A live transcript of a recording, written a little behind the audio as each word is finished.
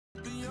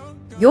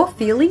Your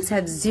feelings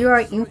have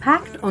zero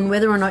impact on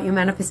whether or not your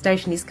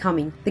manifestation is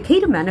coming. The key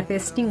to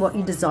manifesting what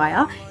you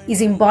desire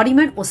is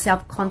embodiment or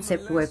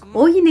self-concept work.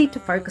 All you need to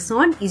focus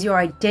on is your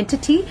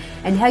identity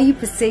and how you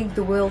perceive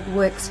the world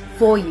works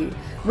for you.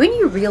 When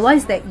you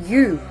realize that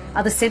you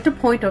are the center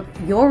point of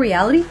your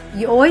reality,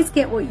 you always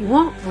get what you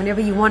want whenever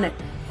you want it.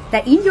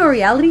 That in your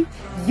reality,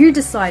 you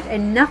decide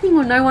and nothing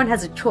or no one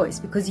has a choice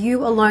because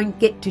you alone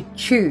get to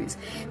choose.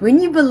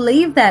 When you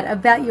believe that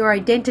about your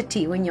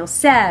identity, when you're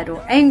sad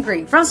or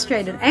angry,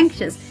 frustrated,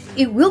 anxious,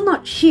 it will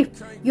not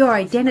shift your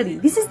identity.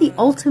 This is the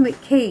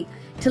ultimate key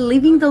to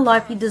living the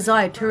life you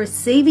desire, to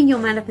receiving your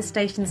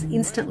manifestations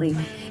instantly.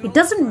 It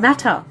doesn't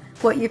matter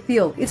what you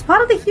feel. It's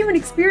part of the human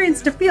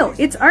experience to feel.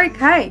 It's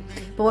okay.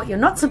 But what you're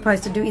not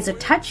supposed to do is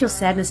attach your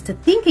sadness to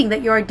thinking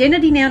that your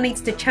identity now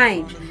needs to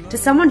change to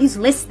someone who's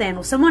less than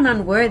or someone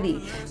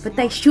unworthy. But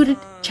they shouldn't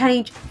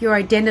change your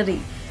identity.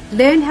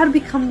 Learn how to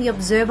become the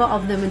observer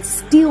of them and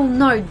still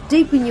know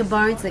deep in your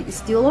bones that you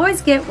still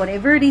always get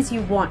whatever it is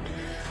you want.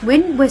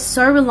 When we're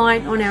so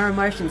reliant on our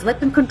emotions, let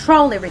them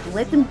control everything,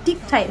 let them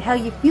dictate how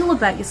you feel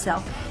about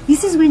yourself.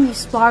 This is when you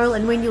spiral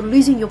and when you're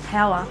losing your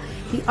power.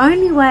 The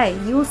only way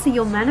you will see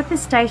your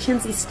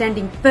manifestations is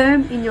standing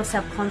firm in your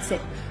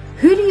self-concept.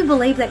 Who do you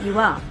believe that you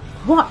are?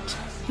 What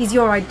is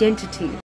your identity?